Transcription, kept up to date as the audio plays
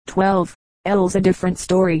12. L's a different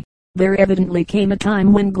story. There evidently came a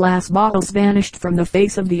time when glass bottles vanished from the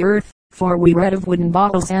face of the earth, for we read of wooden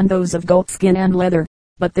bottles and those of goatskin and leather,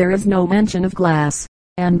 but there is no mention of glass,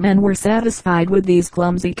 and men were satisfied with these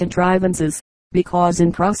clumsy contrivances, because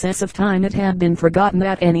in process of time it had been forgotten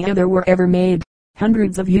that any other were ever made.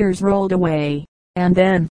 Hundreds of years rolled away, and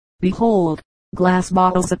then, behold, glass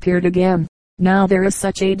bottles appeared again. Now there is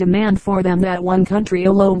such a demand for them that one country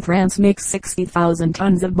alone, France, makes 60,000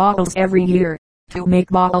 tons of bottles every year. To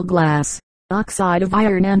make bottle glass, oxide of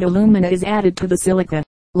iron and alumina is added to the silica,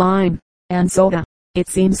 lime, and soda. It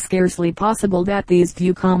seems scarcely possible that these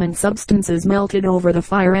few common substances melted over the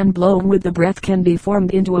fire and blown with the breath can be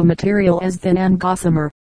formed into a material as thin and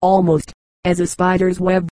gossamer, almost, as a spider's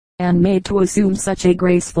web, and made to assume such a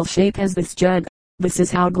graceful shape as this jug. This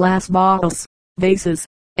is how glass bottles, vases,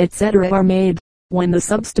 etc. are made. When the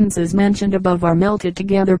substances mentioned above are melted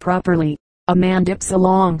together properly, a man dips a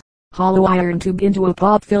long, hollow iron tube into a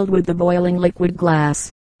pot filled with the boiling liquid glass,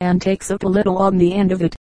 and takes up a little on the end of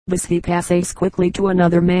it. This he passes quickly to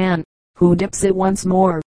another man, who dips it once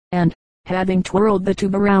more, and, having twirled the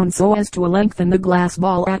tube around so as to lengthen the glass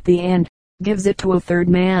ball at the end, gives it to a third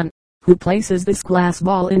man, who places this glass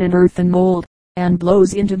ball in an earthen mold, and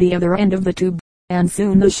blows into the other end of the tube, and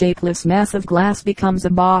soon the shapeless mass of glass becomes a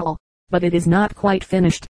bottle. But it is not quite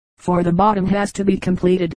finished, for the bottom has to be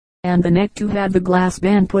completed, and the neck to have the glass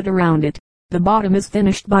band put around it. The bottom is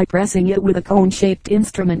finished by pressing it with a cone-shaped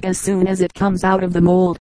instrument as soon as it comes out of the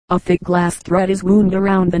mold. A thick glass thread is wound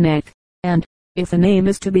around the neck, and, if a name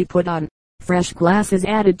is to be put on, fresh glass is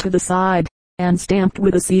added to the side, and stamped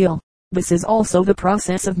with a seal. This is also the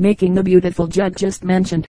process of making the beautiful jug just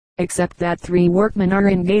mentioned, except that 3 workmen are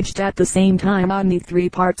engaged at the same time on the 3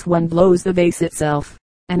 parts. One blows the vase itself,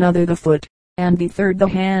 another the foot, and the third the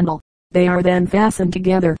handle. They are then fastened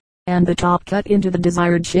together, and the top cut into the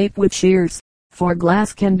desired shape with shears, for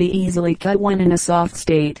glass can be easily cut when in a soft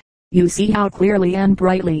state. You see how clearly and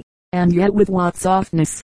brightly, and yet with what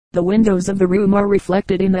softness, the windows of the room are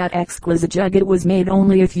reflected in that exquisite jug. It was made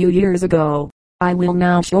only a few years ago. I will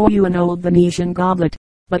now show you an old Venetian goblet,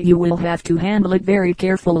 but you will have to handle it very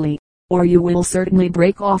carefully, or you will certainly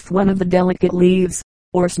break off one of the delicate leaves,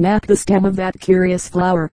 or snap the stem of that curious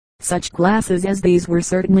flower. Such glasses as these were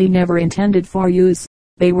certainly never intended for use.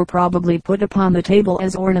 They were probably put upon the table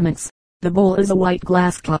as ornaments. The bowl is a white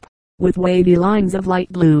glass cup, with wavy lines of light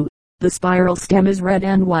blue. The spiral stem is red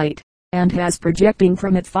and white, and has projecting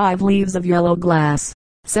from it 5 leaves of yellow glass,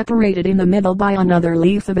 separated in the middle by another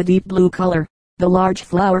leaf of a deep blue color. The large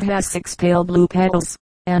flower has 6 pale blue petals.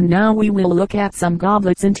 And now we will look at some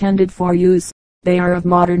goblets intended for use. They are of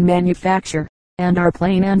modern manufacture, and are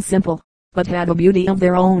plain and simple, but have a beauty of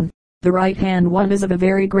their own. The right hand one is of a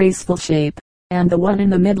very graceful shape, and the one in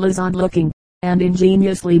the middle is odd looking, and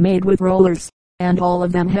ingeniously made with rollers, and all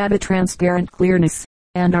of them have a transparent clearness,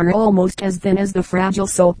 and are almost as thin as the fragile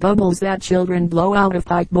soap bubbles that children blow out of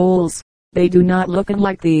pipe bowls. They do not look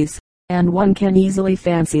unlike these, and one can easily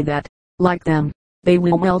fancy that, like them, they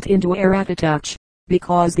will melt into air at a touch,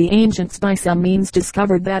 because the ancients by some means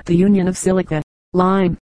discovered that the union of silica,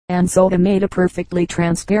 lime, and soda made a perfectly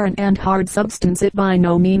transparent and hard substance. It by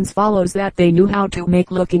no means follows that they knew how to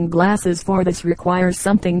make looking glasses, for this requires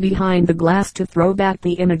something behind the glass to throw back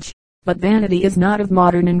the image. But vanity is not of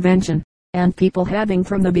modern invention, and people having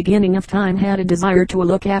from the beginning of time had a desire to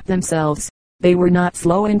look at themselves, they were not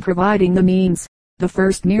slow in providing the means. The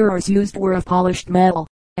first mirrors used were of polished metal,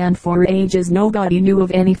 and for ages nobody knew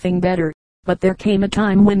of anything better. But there came a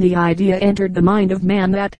time when the idea entered the mind of man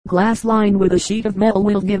that glass lined with a sheet of metal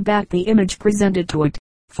will give back the image presented to it.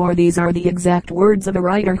 For these are the exact words of a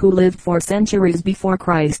writer who lived 4 centuries before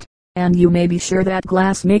Christ, and you may be sure that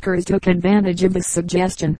glass makers took advantage of this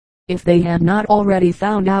suggestion, if they had not already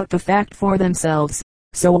found out the fact for themselves.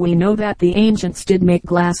 So we know that the ancients did make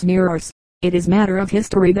glass mirrors. It is matter of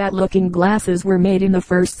history that looking glasses were made in the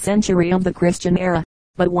 1st century of the Christian era,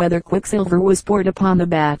 but whether quicksilver was poured upon the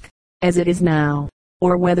back, as it is now,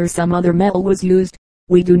 or whether some other metal was used,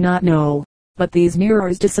 we do not know. But these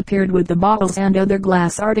mirrors disappeared with the bottles and other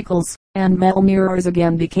glass articles, and metal mirrors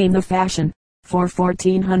again became the fashion. For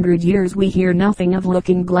 1400 years we hear nothing of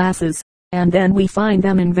looking glasses, and then we find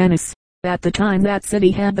them in Venice. At the time that city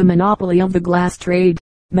had the monopoly of the glass trade,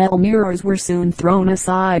 metal mirrors were soon thrown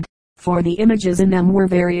aside, for the images in them were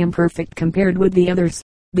very imperfect compared with the others.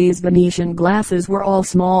 These Venetian glasses were all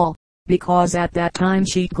small, because at that time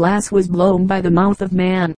sheet glass was blown by the mouth of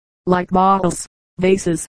man, like bottles,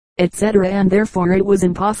 vases, etc., and therefore it was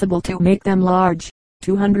impossible to make them large.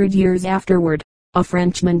 200 years afterward, a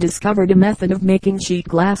Frenchman discovered a method of making sheet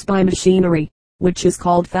glass by machinery, which is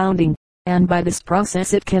called founding. and by this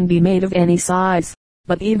process it can be made of any size.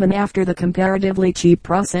 But even after the comparatively cheap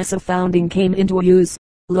process of founding came into use,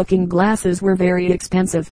 looking glasses were very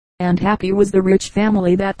expensive, and happy was the rich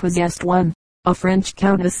family that possessed one. A French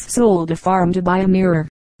countess sold a farm to buy a mirror.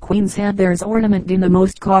 Queens had theirs ornamented in the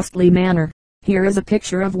most costly manner. Here is a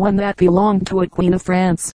picture of one that belonged to a queen of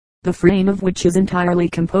France, the frame of which is entirely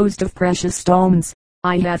composed of precious stones.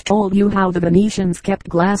 I have told you how the Venetians kept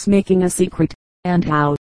glass making a secret, and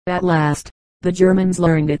how, at last, the Germans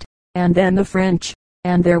learned it, and then the French,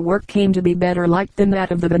 and their work came to be better liked than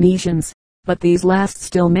that of the Venetians. But these last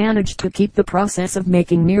still managed to keep the process of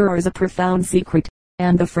making mirrors a profound secret,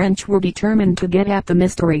 and the French were determined to get at the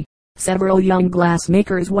mystery. Several young glass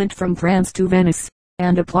makers went from France to Venice,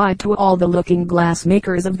 and applied to all the looking glass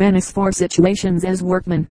makers of Venice for situations as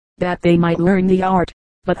workmen, that they might learn the art.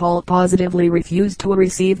 But all positively refused to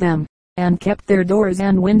receive them, and kept their doors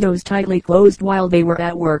and windows tightly closed while they were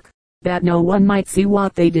at work, that no one might see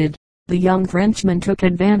what they did. The young Frenchmen took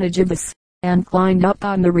advantage of this, and climbed up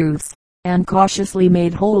on the roofs, and cautiously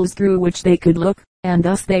made holes through which they could look, and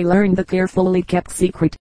thus they learned the carefully kept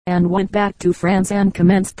secret, and went back to France and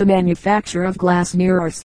commenced the manufacture of glass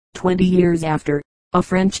mirrors. 20 years after, a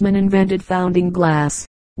Frenchman invented founding glass,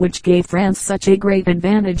 which gave France such a great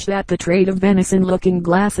advantage that the trade of Venice in looking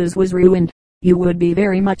glasses was ruined. You would be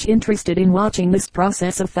very much interested in watching this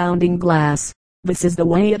process of founding glass. This is the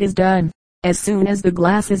way it is done. As soon as the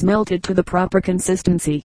glass is melted to the proper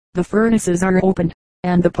consistency, the furnaces are opened,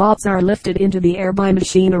 and the pots are lifted into the air by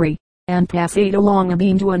machinery, and passed along a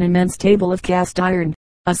beam to an immense table of cast iron.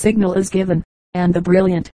 A signal is given, and the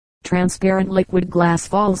brilliant, transparent liquid glass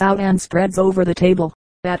falls out and spreads over the table.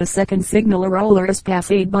 At a second signal a roller is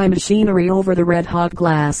passed by machinery over the red-hot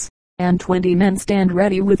glass, and 20 men stand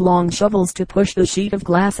ready with long shovels to push the sheet of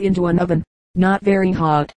glass into an oven, not very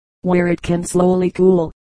hot, where it can slowly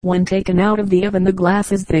cool. When taken out of the oven the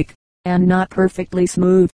glass is thick, and not perfectly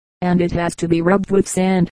smooth, and it has to be rubbed with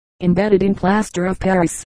sand, embedded in plaster of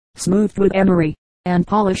Paris, smoothed with emery, and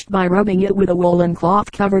polished by rubbing it with a woolen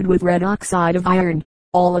cloth covered with red oxide of iron,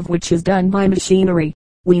 all of which is done by machinery.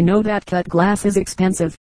 We know that cut glass is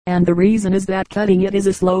expensive, and the reason is that cutting it is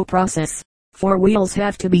a slow process, for wheels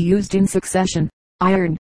have to be used in succession.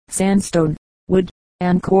 Iron, sandstone, wood,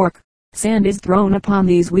 and cork. Sand is thrown upon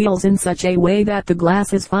these wheels in such a way that the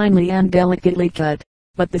glass is finely and delicately cut,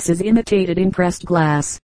 but this is imitated in pressed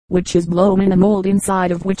glass, which is blown in a mold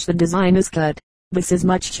inside of which the design is cut. This is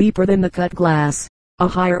much cheaper than the cut glass. A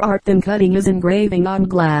higher art than cutting is engraving on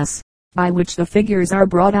glass, by which the figures are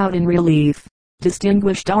brought out in relief.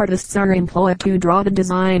 Distinguished artists are employed to draw the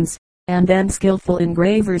designs, and then skillful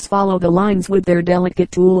engravers follow the lines with their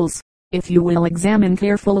delicate tools. If you will examine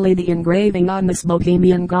carefully the engraving on this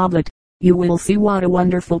Bohemian goblet, you will see what a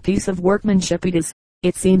wonderful piece of workmanship it is.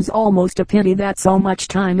 It seems almost a pity that so much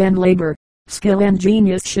time and labor, skill and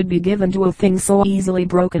genius should be given to a thing so easily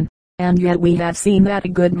broken, and yet we have seen that a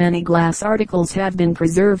good many glass articles have been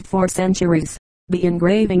preserved for centuries. The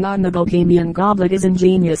engraving on the Bohemian goblet is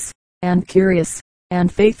ingenious, and curious,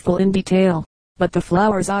 and faithful in detail, but the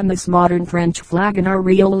flowers on this modern French flagon are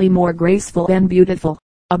really more graceful and beautiful.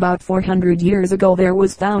 About 400 years ago there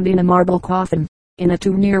was found in a marble coffin, in a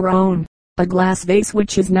tomb near Rome, a glass vase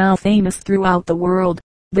which is now famous throughout the world.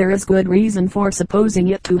 There is good reason for supposing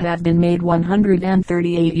it to have been made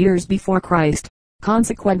 138 years before Christ.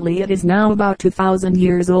 Consequently it is now about 2,000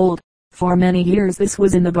 years old. For many years this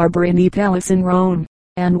was in the Barberini Palace in Rome,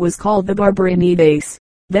 and was called the Barberini vase.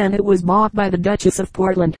 Then it was bought by the Duchess of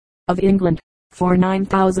Portland, of England, for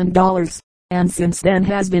 $9,000, and since then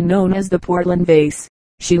has been known as the Portland vase.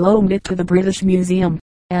 She loaned it to the British Museum,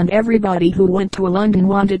 and everybody who went to London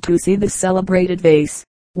wanted to see this celebrated vase.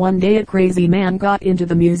 One day a crazy man got into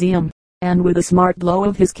the museum, and with a smart blow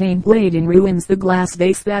of his cane laid in ruins the glass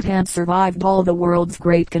vase that had survived all the world's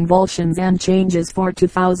great convulsions and changes for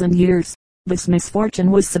 2,000 years. This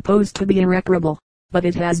misfortune was supposed to be irreparable, but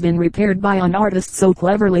it has been repaired by an artist so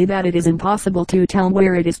cleverly that it is impossible to tell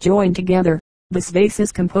where it is joined together. This vase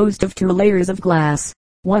is composed of 2 layers of glass,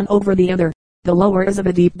 one over the other. The lower is of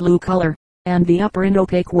a deep blue color, and the upper an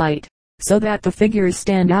opaque white, so that the figures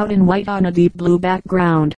stand out in white on a deep blue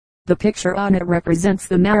background. The picture on it represents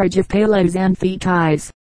the marriage of Pélès and Thétis.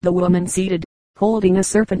 The woman seated, holding a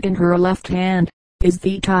serpent in her left hand, is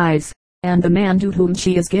Thétis, and the man to whom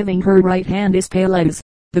she is giving her right hand is Pélès.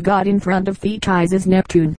 The god in front of Thétis is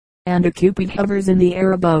Neptune, and a cupid hovers in the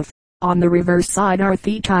air above. On the reverse side are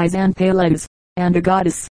Thétis and Pélès, and a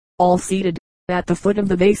goddess, all seated. At the foot of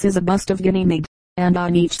the vase is a bust of Ganymede, and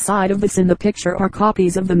on each side of this in the picture are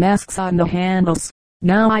copies of the masks on the handles.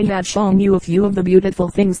 Now I have shown you a few of the beautiful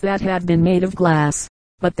things that have been made of glass.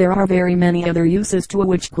 But there are very many other uses to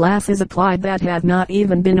which glass is applied that have not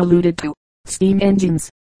even been alluded to. Steam engines,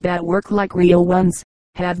 that work like real ones,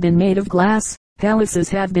 have been made of glass. Palaces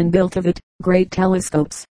have been built of it. Great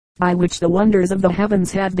telescopes, by which the wonders of the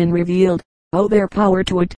heavens have been revealed, owe their power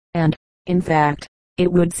to it, and, in fact,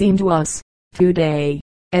 it would seem to us, today,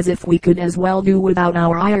 as if we could as well do without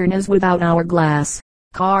our iron as without our glass.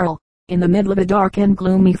 Karl. In the middle of a dark and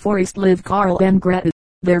gloomy forest lived Karl and Greta.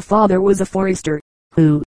 Their father was a forester,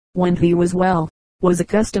 who, when he was well, was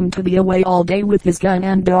accustomed to be away all day with his gun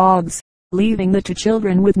and dogs, leaving the two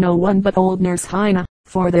children with no one but old Nurse Heine,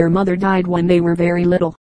 for their mother died when they were very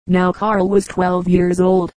little. Now Karl was 12 years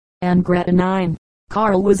old, and Greta 9.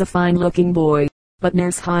 Karl was a fine-looking boy, but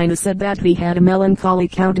Nurse Heine said that he had a melancholy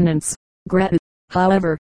countenance. Greta,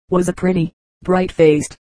 however, was a pretty,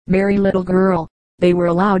 bright-faced, merry little girl. They were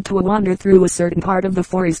allowed to wander through a certain part of the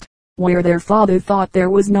forest, where their father thought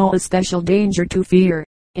there was no especial danger to fear.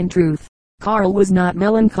 In truth, Karl was not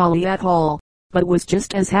melancholy at all, but was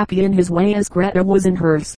just as happy in his way as Greta was in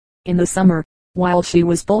hers. In the summer, while she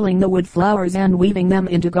was pulling the wood flowers and weaving them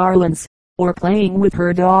into garlands, or playing with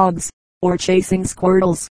her dogs, or chasing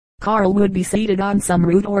squirrels, Karl would be seated on some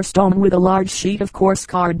root or stone with a large sheet of coarse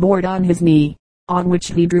cardboard on his knee, on which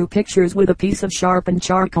he drew pictures with a piece of sharpened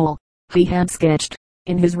charcoal. He had sketched,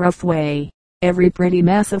 in his rough way, every pretty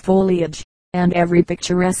mass of foliage, and every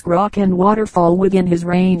picturesque rock and waterfall within his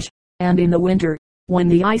range. And in the winter, when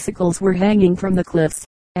the icicles were hanging from the cliffs,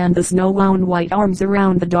 and the snow-wound white arms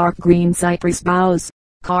around the dark green cypress boughs,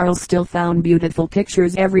 Karl still found beautiful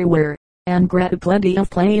pictures everywhere, and Greta plenty of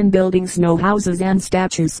play in building snow houses and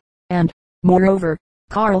statues. And, moreover,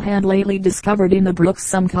 Karl had lately discovered in the brooks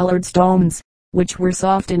some colored stones, which were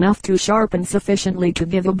soft enough to sharpen sufficiently to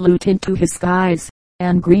give a blue tint to his skies,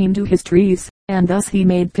 and green to his trees, and thus he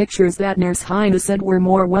made pictures that Nurse Heine said were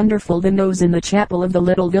more wonderful than those in the chapel of the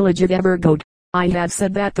little village of Evergoat. I have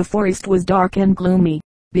said that the forest was dark and gloomy,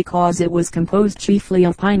 because it was composed chiefly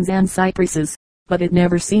of pines and cypresses, but it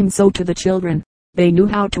never seemed so to the children. They knew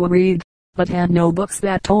how to read, but had no books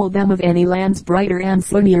that told them of any lands brighter and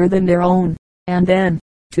sunnier than their own. And then,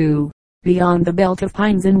 too, beyond the belt of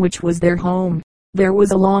pines in which was their home, there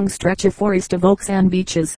was a long stretch of forest of oaks and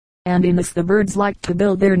beeches, and in this the birds liked to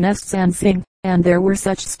build their nests and sing, and there were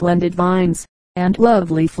such splendid vines, and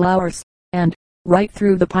lovely flowers, and, right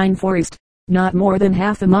through the pine forest, not more than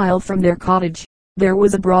half a mile from their cottage, there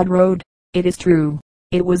was a broad road. It is true,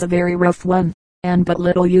 it was a very rough one, and but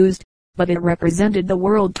little used, but it represented the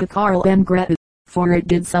world to Karl and Greta, for it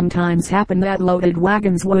did sometimes happen that loaded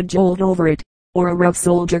wagons would jolt over it, or a rough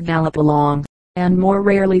soldier gallop along, and more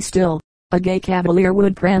rarely still, a gay cavalier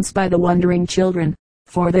would prance by the wondering children,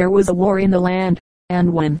 for there was a war in the land,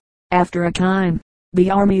 and when, after a time,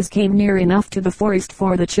 the armies came near enough to the forest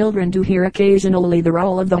for the children to hear occasionally the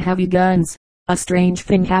roll of the heavy guns, a strange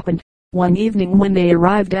thing happened. One evening when they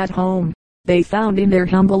arrived at home, they found in their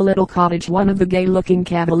humble little cottage one of the gay-looking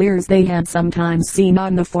cavaliers they had sometimes seen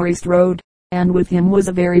on the forest road, and with him was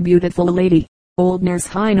a very beautiful lady. Old Nurse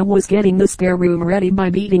Heine was getting the spare room ready by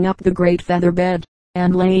beating up the great feather bed,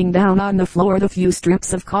 and laying down on the floor the few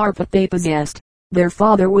strips of carpet they possessed. Their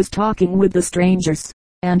father was talking with the strangers,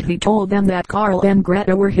 and he told them that Karl and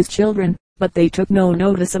Greta were his children, but they took no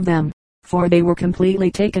notice of them, for they were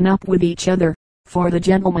completely taken up with each other, for the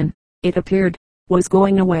gentleman, it appeared, was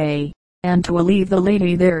going away, and to leave the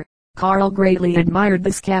lady there. Karl greatly admired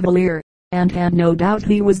this cavalier, and had no doubt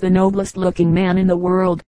he was the noblest looking man in the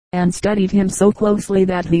world, and studied him so closely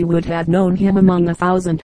that he would have known him among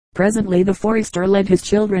 1,000. Presently the forester led his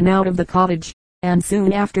children out of the cottage, and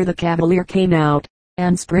soon after the cavalier came out,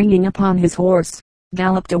 and springing upon his horse,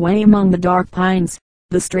 galloped away among the dark pines.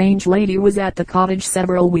 The strange lady was at the cottage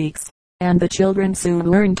several weeks, and the children soon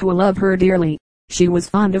learned to love her dearly. She was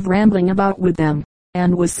fond of rambling about with them,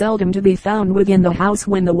 and was seldom to be found within the house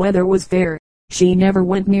when the weather was fair. She never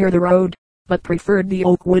went near the road, but preferred the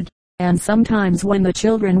oak wood, and sometimes when the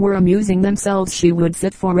children were amusing themselves she would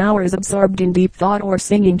sit for hours absorbed in deep thought or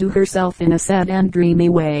singing to herself in a sad and dreamy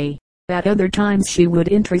way. At other times she would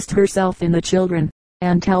interest herself in the children,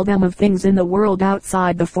 and tell them of things in the world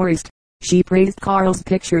outside the forest. She praised Karl's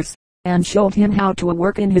pictures, and showed him how to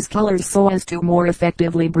work in his colors so as to more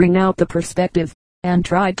effectively bring out the perspective, and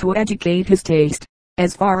tried to educate his taste,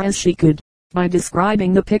 as far as she could, by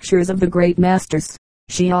describing the pictures of the great masters.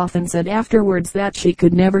 She often said afterwards that she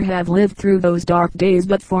could never have lived through those dark days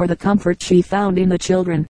but for the comfort she found in the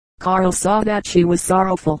children. Karl saw that she was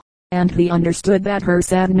sorrowful, and he understood that her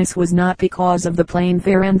sadness was not because of the plain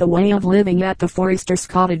fare and the way of living at the forester's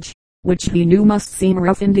cottage, which he knew must seem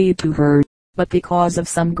rough indeed to her, but because of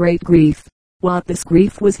some great grief. What this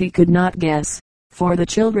grief was he could not guess, for the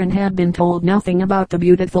children had been told nothing about the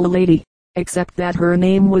beautiful lady, except that her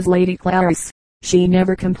name was Lady Clarice. She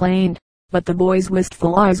never complained, but the boy's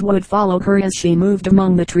wistful eyes would follow her as she moved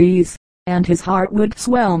among the trees, and his heart would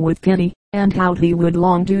swell with pity, and how he would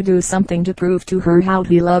long to do something to prove to her how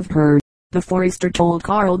he loved her. The forester told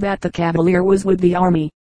Carl that the cavalier was with the army,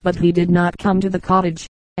 but he did not come to the cottage,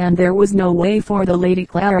 and there was no way for the Lady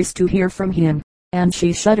Clarice to hear from him, and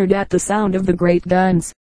she shuddered at the sound of the great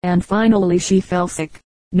guns, and finally she fell sick.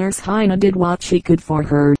 Nurse Heine did what she could for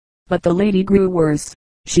her, but the lady grew worse.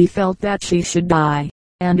 She felt that she should die,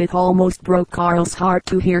 and it almost broke Carl's heart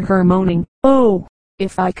to hear her moaning, "Oh,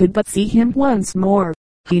 if I could but see him once more."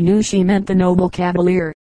 He knew she meant the noble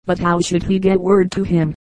cavalier, but how should he get word to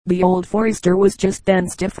him? The old forester was just then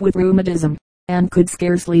stiff with rheumatism, and could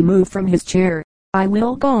scarcely move from his chair. "I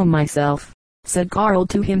will go myself," said Carl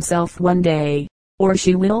to himself one day, "or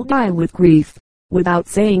she will die with grief." Without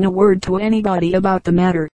saying a word to anybody about the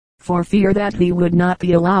matter, for fear that he would not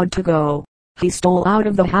be allowed to go, he stole out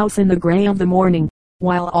of the house in the gray of the morning,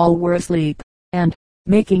 while all were asleep, and,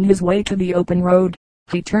 making his way to the open road,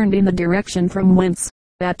 he turned in the direction from whence,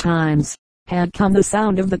 at times, had come the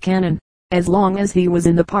sound of the cannon. As long as he was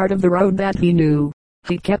in the part of the road that he knew,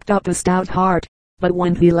 he kept up a stout heart, but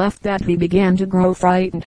when he left that he began to grow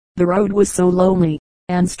frightened. The road was so lonely,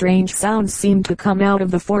 and strange sounds seemed to come out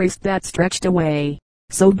of the forest that stretched away,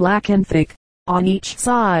 so black and thick, on each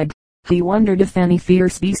side. He wondered if any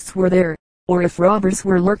fierce beasts were there, or if robbers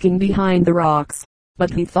were lurking behind the rocks.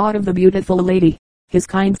 But he thought of the beautiful lady, his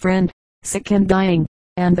kind friend, sick and dying,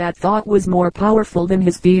 and that thought was more powerful than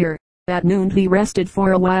his fear. At noon he rested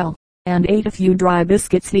for a while, and ate a few dry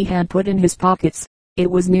biscuits he had put in his pockets. It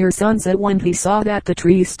was near sunset when he saw that the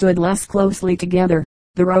trees stood less closely together.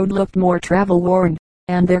 The road looked more travel-worn,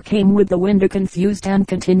 and there came with the wind a confused and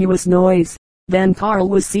continuous noise. Then Carl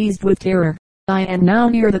was seized with terror. "I am now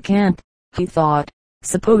near the camp," he thought.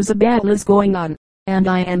 "Suppose a battle is going on, and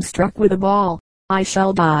I am struck with a ball. I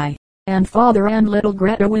shall die, and father and little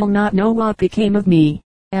Greta will not know what became of me,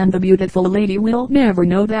 and the beautiful lady will never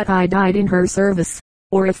know that I died in her service.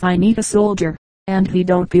 Or if I meet a soldier, and he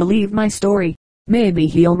don't believe my story, maybe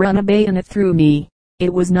he'll run a bayonet through me."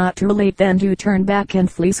 It was not too late then to turn back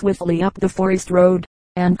and flee swiftly up the forest road,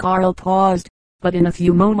 and Carl paused, but in a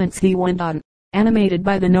few moments he went on, animated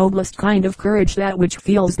by the noblest kind of courage, that which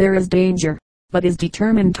feels there is danger, but is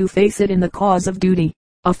determined to face it in the cause of duty,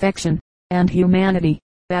 affection, and humanity.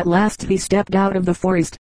 At last he stepped out of the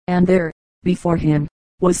forest, and there, before him,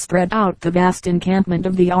 was spread out the vast encampment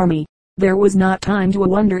of the army. There was not time to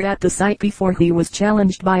wonder at the sight before he was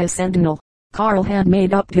challenged by a sentinel. Carl had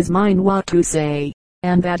made up his mind what to say,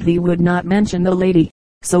 and that he would not mention the lady,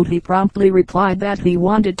 so he promptly replied that he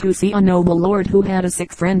wanted to see a noble lord who had a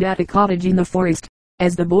sick friend at a cottage in the forest.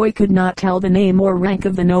 As the boy could not tell the name or rank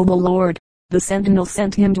of the noble lord, the sentinel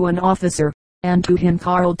sent him to an officer, and to him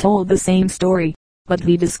Carl told the same story, but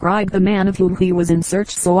he described the man of whom he was in search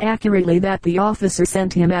so accurately that the officer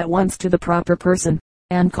sent him at once to the proper person,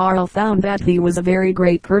 and Carl found that he was a very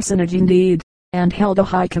great personage indeed, and held a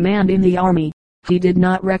high command in the army. He did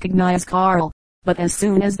not recognize Carl, but as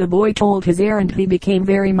soon as the boy told his errand he became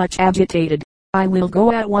very much agitated. "I will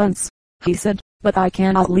go at once," he said, "but I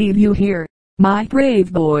cannot leave you here. My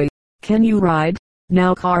brave boy, can you ride?"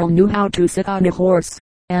 Now Carl knew how to sit on a horse,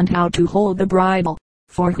 and how to hold the bridle,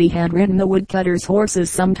 for he had ridden the woodcutter's horses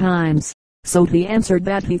sometimes, so he answered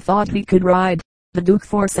that he thought he could ride. The Duke,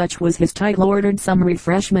 for such was his title, ordered some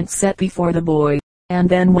refreshments set before the boy, and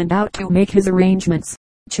then went out to make his arrangements,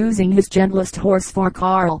 choosing his gentlest horse for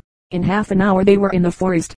Carl. In half an hour they were in the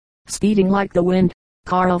forest, speeding like the wind.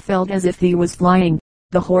 Carl felt as if he was flying.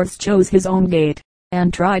 The horse chose his own gait,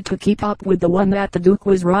 and tried to keep up with the one that the Duke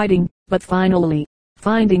was riding, but finally,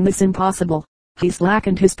 finding this impossible, he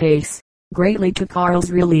slackened his pace, greatly to Carl's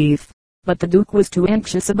relief. But the Duke was too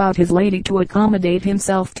anxious about his lady to accommodate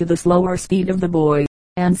himself to the slower speed of the boy,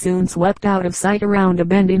 and soon swept out of sight around a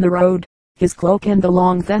bend in the road. His cloak and the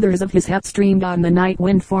long feathers of his hat streamed on the night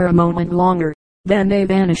wind for a moment longer, then they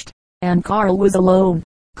vanished, and Carl was alone.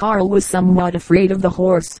 Carl was somewhat afraid of the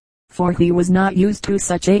horse, for he was not used to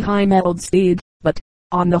such a high-mettled speed, but,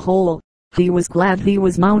 on the whole, he was glad he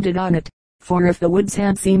was mounted on it, for if the woods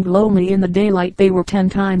had seemed lonely in the daylight they were 10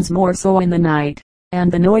 times more so in the night,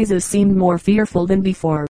 and the noises seemed more fearful than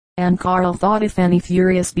before, and Carl thought if any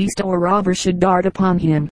furious beast or robber should dart upon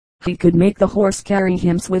him, he could make the horse carry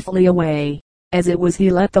him swiftly away. As it was he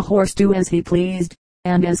let the horse do as he pleased,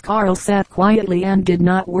 and as Carl sat quietly and did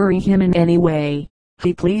not worry him in any way,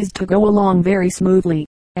 he pleased to go along very smoothly,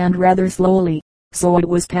 and rather slowly. So it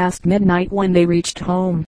was past midnight when they reached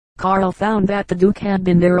home. Carl found that the Duke had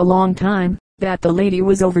been there a long time, that the lady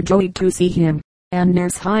was overjoyed to see him, and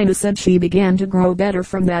Nurse Hina said she began to grow better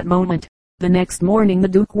from that moment. The next morning the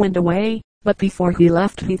Duke went away, but before he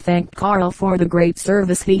left he thanked Karl for the great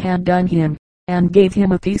service he had done him, and gave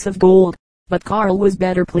him a piece of gold. But Karl was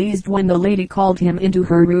better pleased when the lady called him into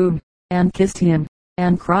her room, and kissed him,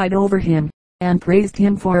 and cried over him, and praised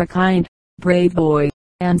him for a kind, brave boy,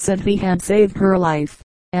 and said he had saved her life.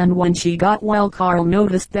 And when she got well Karl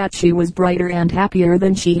noticed that she was brighter and happier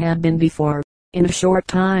than she had been before. In a short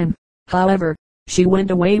time, however, she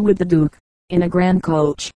went away with the Duke, in a grand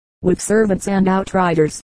coach, with servants and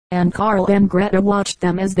outriders, and Karl and Greta watched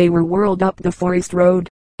them as they were whirled up the forest road,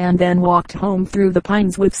 and then walked home through the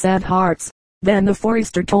pines with sad hearts. Then the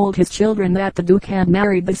forester told his children that the Duke had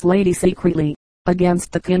married this lady secretly,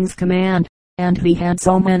 against the king's command, and he had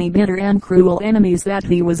so many bitter and cruel enemies that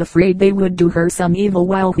he was afraid they would do her some evil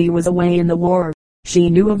while he was away in the war.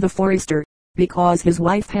 She knew of the forester, because his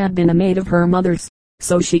wife had been a maid of her mother's,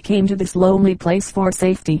 so she came to this lonely place for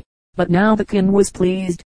safety. But now the king was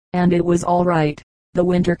pleased, and it was all right. The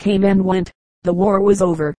winter came and went, the war was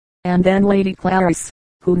over, and then Lady Clarice,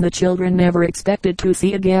 whom the children never expected to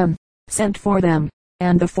see again, sent for them,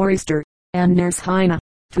 and the forester, and Nurse Hina,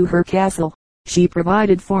 to her castle. She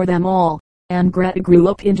provided for them all, and Greta grew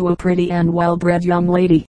up into a pretty and well-bred young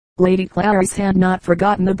lady. Lady Clarice had not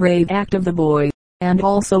forgotten the brave act of the boy, and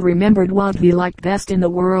also remembered what he liked best in the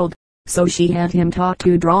world, so she had him taught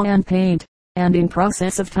to draw and paint, and in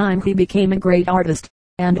process of time he became a great artist,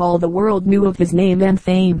 and all the world knew of his name and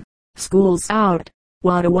fame. School's out!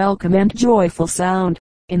 What a welcome and joyful sound,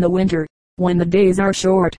 in the winter, when the days are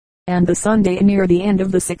short, and the Sunday near the end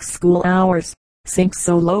of the 6 school hours, sinks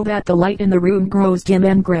so low that the light in the room grows dim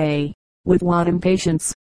and gray. With what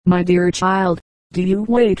impatience, my dear child, do you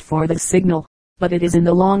wait for the signal? But it is in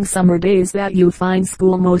the long summer days that you find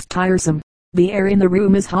school most tiresome. The air in the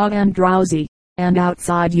room is hot and drowsy, and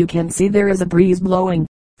outside you can see there is a breeze blowing,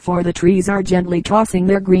 for the trees are gently tossing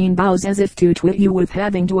their green boughs as if to twit you with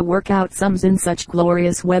having to work out sums in such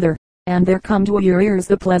glorious weather. And there come to your ears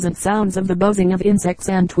the pleasant sounds of the buzzing of insects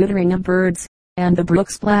and twittering of birds, and the brook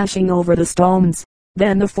splashing over the stones.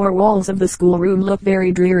 Then the 4 walls of the schoolroom look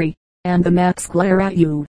very dreary, and the maps glare at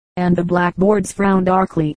you, and the blackboards frown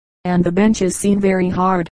darkly, and the benches seem very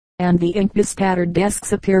hard, and the ink-bespattered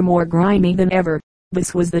desks appear more grimy than ever.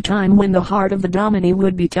 This was the time when the heart of the Dominie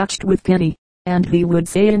would be touched with pity, and he would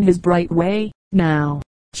say in his bright way, "Now,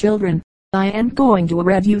 children, I am going to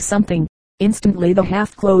read you something." Instantly the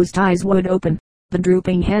half-closed eyes would open, the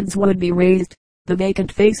drooping heads would be raised, the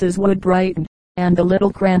vacant faces would brighten, and the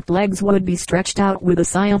little cramped legs would be stretched out with a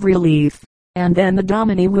sigh of relief. And then the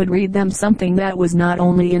Dominie would read them something that was not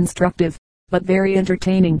only instructive, but very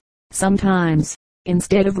entertaining. Sometimes,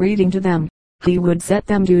 instead of reading to them, he would set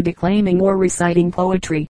them to declaiming or reciting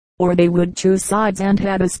poetry, or they would choose sides and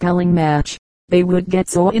have a spelling match. They would get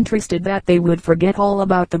so interested that they would forget all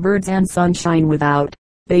about the birds and sunshine without.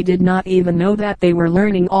 They did not even know that they were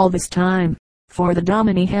learning all this time, for the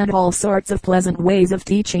Dominie had all sorts of pleasant ways of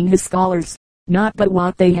teaching his scholars, not but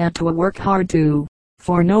what they had to work hard to,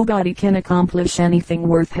 for nobody can accomplish anything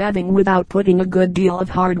worth having without putting a good deal of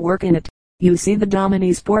hard work in it. You see the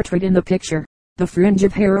Dominie's portrait in the picture. The fringe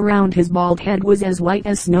of hair around his bald head was as white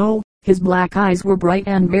as snow, his black eyes were bright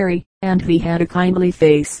and merry, and he had a kindly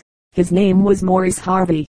face. His name was Maurice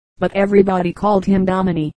Harvey, but everybody called him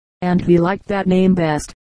Dominie, and he liked that name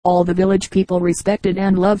best. All the village people respected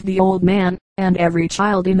and loved the old man, and every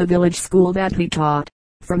child in the village school that he taught,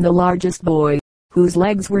 from the largest boy, whose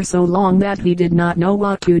legs were so long that he did not know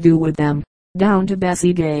what to do with them, down to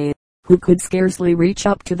Bessie Gay, who could scarcely reach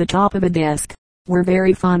up to the top of a desk, were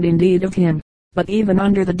very fond indeed of him. But even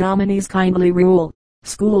under the Dominie's kindly rule,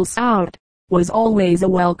 "School's out" was always a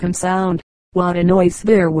welcome sound. What a noise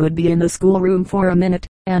there would be in the schoolroom for a minute,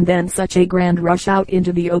 and then such a grand rush out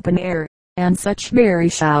into the open air, and such merry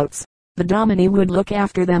shouts. The Dominie would look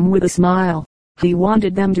after them with a smile. He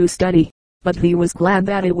wanted them to study, but he was glad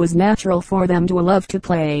that it was natural for them to love to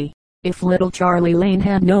play. If little Charlie Lane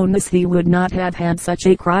had known this he would not have had such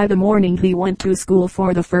a cry the morning he went to school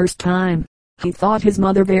for the first time. He thought his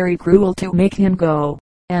mother very cruel to make him go,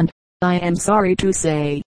 and, I am sorry to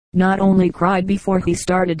say, not only cried before he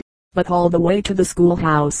started, but all the way to the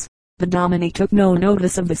schoolhouse. The Dominie took no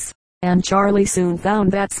notice of this, and Charlie soon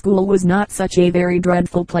found that school was not such a very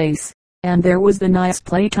dreadful place, and there was the nice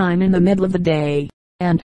playtime in the middle of the day.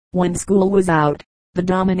 And, when school was out, the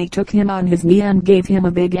Dominie took him on his knee and gave him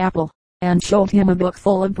a big apple, and showed him a book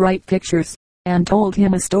full of bright pictures, and told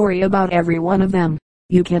him a story about every one of them.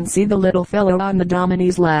 You can see the little fellow on the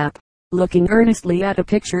Dominie's lap, looking earnestly at a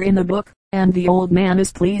picture in the book, and the old man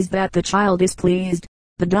is pleased that the child is pleased.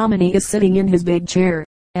 The Dominie is sitting in his big chair,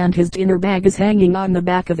 and his dinner bag is hanging on the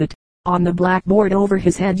back of it. On the blackboard over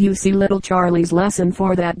his head you see little Charlie's lesson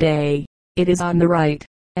for that day. It is on the right,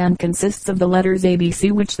 and consists of the letters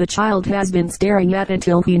ABC, which the child has been staring at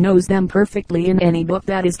until he knows them perfectly in any book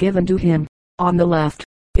that is given to him. On the left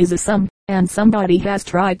is a sum, and somebody has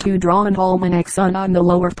tried to draw an almanac sun on the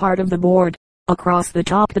lower part of the board. Across the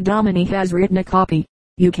top the Dominie has written a copy.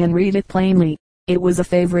 You can read it plainly. It was a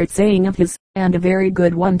favorite saying of his, and a very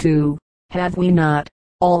good one too. Have we not,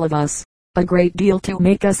 all of us, a great deal to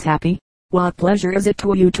make us happy? What pleasure is it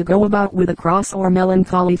to you to go about with a cross or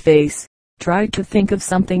melancholy face? Try to think of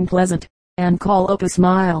something pleasant, and call up a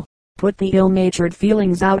smile. Put the ill-natured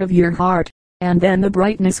feelings out of your heart, and then the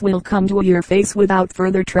brightness will come to your face without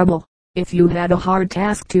further trouble. If you had a hard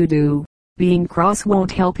task to do, being cross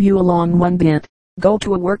won't help you along one bit. Go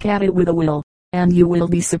to work at it with a will, and you will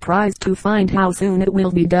be surprised to find how soon it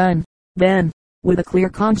will be done. Then, with a clear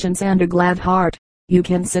conscience and a glad heart, you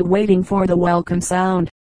can sit waiting for the welcome sound.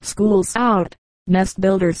 School's out. Nest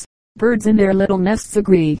builders. Birds in their little nests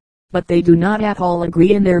agree, but they do not at all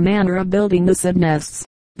agree in their manner of building the said nests.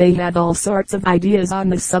 They had all sorts of ideas on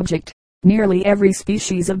this subject. Nearly every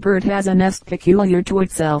species of bird has a nest peculiar to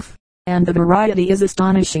itself, and the variety is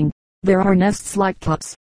astonishing. There are nests like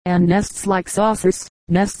cups, and nests like saucers,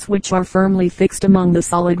 nests which are firmly fixed among the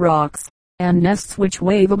solid rocks, and nests which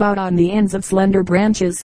wave about on the ends of slender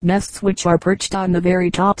branches, nests which are perched on the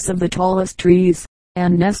very tops of the tallest trees,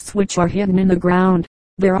 and nests which are hidden in the ground.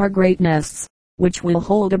 There are great nests, which will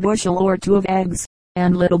hold a bushel or two of eggs,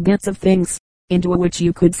 and little bits of things, into which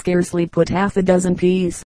you could scarcely put half a dozen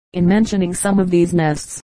peas. In mentioning some of these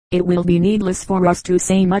nests, it will be needless for us to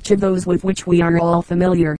say much of those with which we are all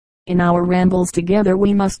familiar. In our rambles together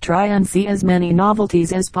we must try and see as many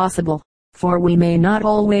novelties as possible, for we may not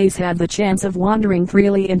always have the chance of wandering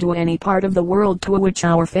freely into any part of the world to which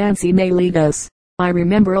our fancy may lead us. I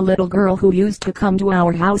remember a little girl who used to come to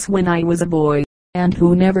our house when I was a boy, and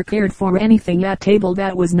who never cared for anything at table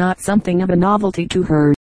that was not something of a novelty to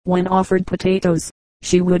her. When offered potatoes,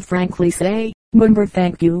 she would frankly say, "Mumber,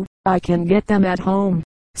 thank you, I can get them at home."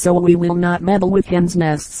 So we will not meddle with hens'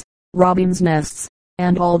 nests, robins' nests,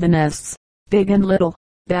 and all the nests, big and little,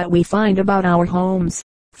 that we find about our homes,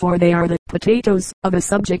 for they are the potatoes of a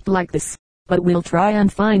subject like this. But we'll try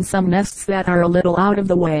and find some nests that are a little out of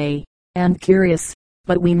the way, and curious.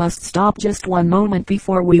 But we must stop just one moment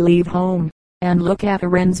before we leave home, and look at a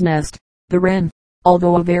wren's nest. The wren,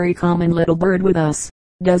 although a very common little bird with us,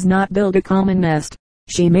 does not build a common nest.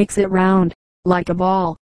 She makes it round, like a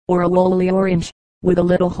ball, or a woolly orange, with a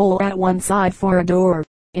little hole at one side for a door.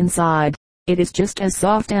 Inside, it is just as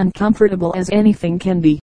soft and comfortable as anything can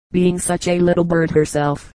be. Being such a little bird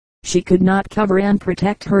herself, she could not cover and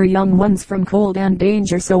protect her young ones from cold and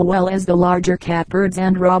danger so well as the larger catbirds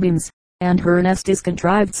and robins, and her nest is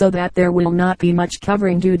contrived so that there will not be much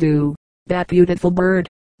covering to do. That beautiful bird,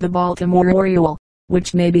 the Baltimore Oriole,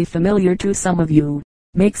 which may be familiar to some of you,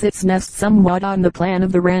 makes its nest somewhat on the plan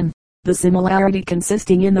of the wren, the similarity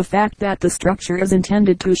consisting in the fact that the structure is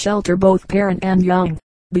intended to shelter both parent and young.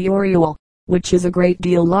 The oriole, which is a great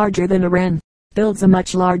deal larger than a wren, builds a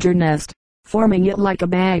much larger nest, forming it like a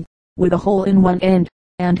bag, with a hole in one end,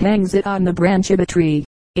 and hangs it on the branch of a tree.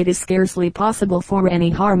 It is scarcely possible for any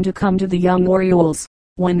harm to come to the young orioles,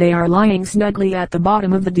 when they are lying snugly at the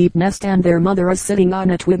bottom of the deep nest and their mother is sitting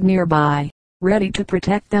on a twig nearby, ready to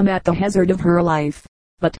protect them at the hazard of her life.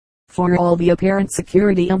 But, for all the apparent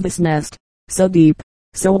security of this nest, so deep,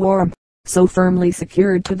 so warm, so firmly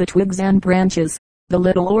secured to the twigs and branches, the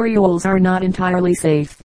little orioles are not entirely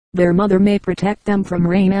safe. Their mother may protect them from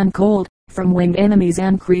rain and cold, from winged enemies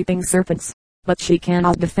and creeping serpents, but she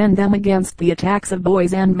cannot defend them against the attacks of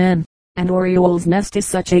boys and men. An oriole's nest is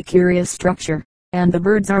such a curious structure, and the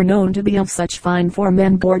birds are known to be of such fine form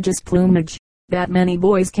and gorgeous plumage, that many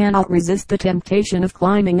boys cannot resist the temptation of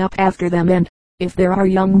climbing up after them and, if there are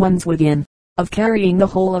young ones within, of carrying the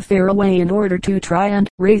whole affair away in order to try and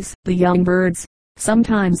raise the young birds.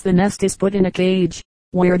 Sometimes the nest is put in a cage,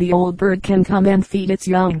 where the old bird can come and feed its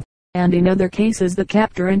young, and in other cases the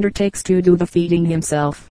captor undertakes to do the feeding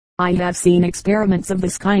himself. I have seen experiments of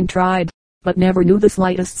this kind tried, but never knew the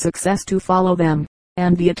slightest success to follow them,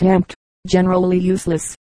 and the attempt, generally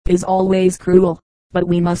useless, is always cruel. But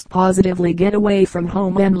we must positively get away from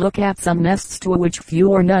home and look at some nests to which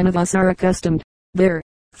few or none of us are accustomed. There,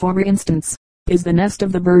 for instance, is the nest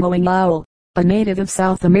of the burrowing owl, a native of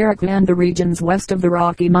South America and the regions west of the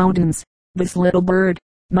Rocky Mountains. This little bird,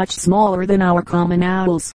 much smaller than our common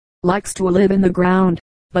owls, likes to live in the ground,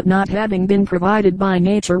 but not having been provided by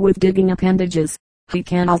nature with digging appendages, he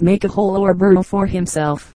cannot make a hole or burrow for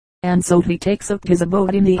himself. and so he takes up his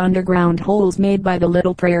abode in the underground holes made by the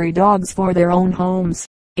little prairie dogs for their own homes.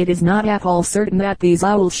 It is not at all certain that these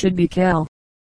owls should be Cal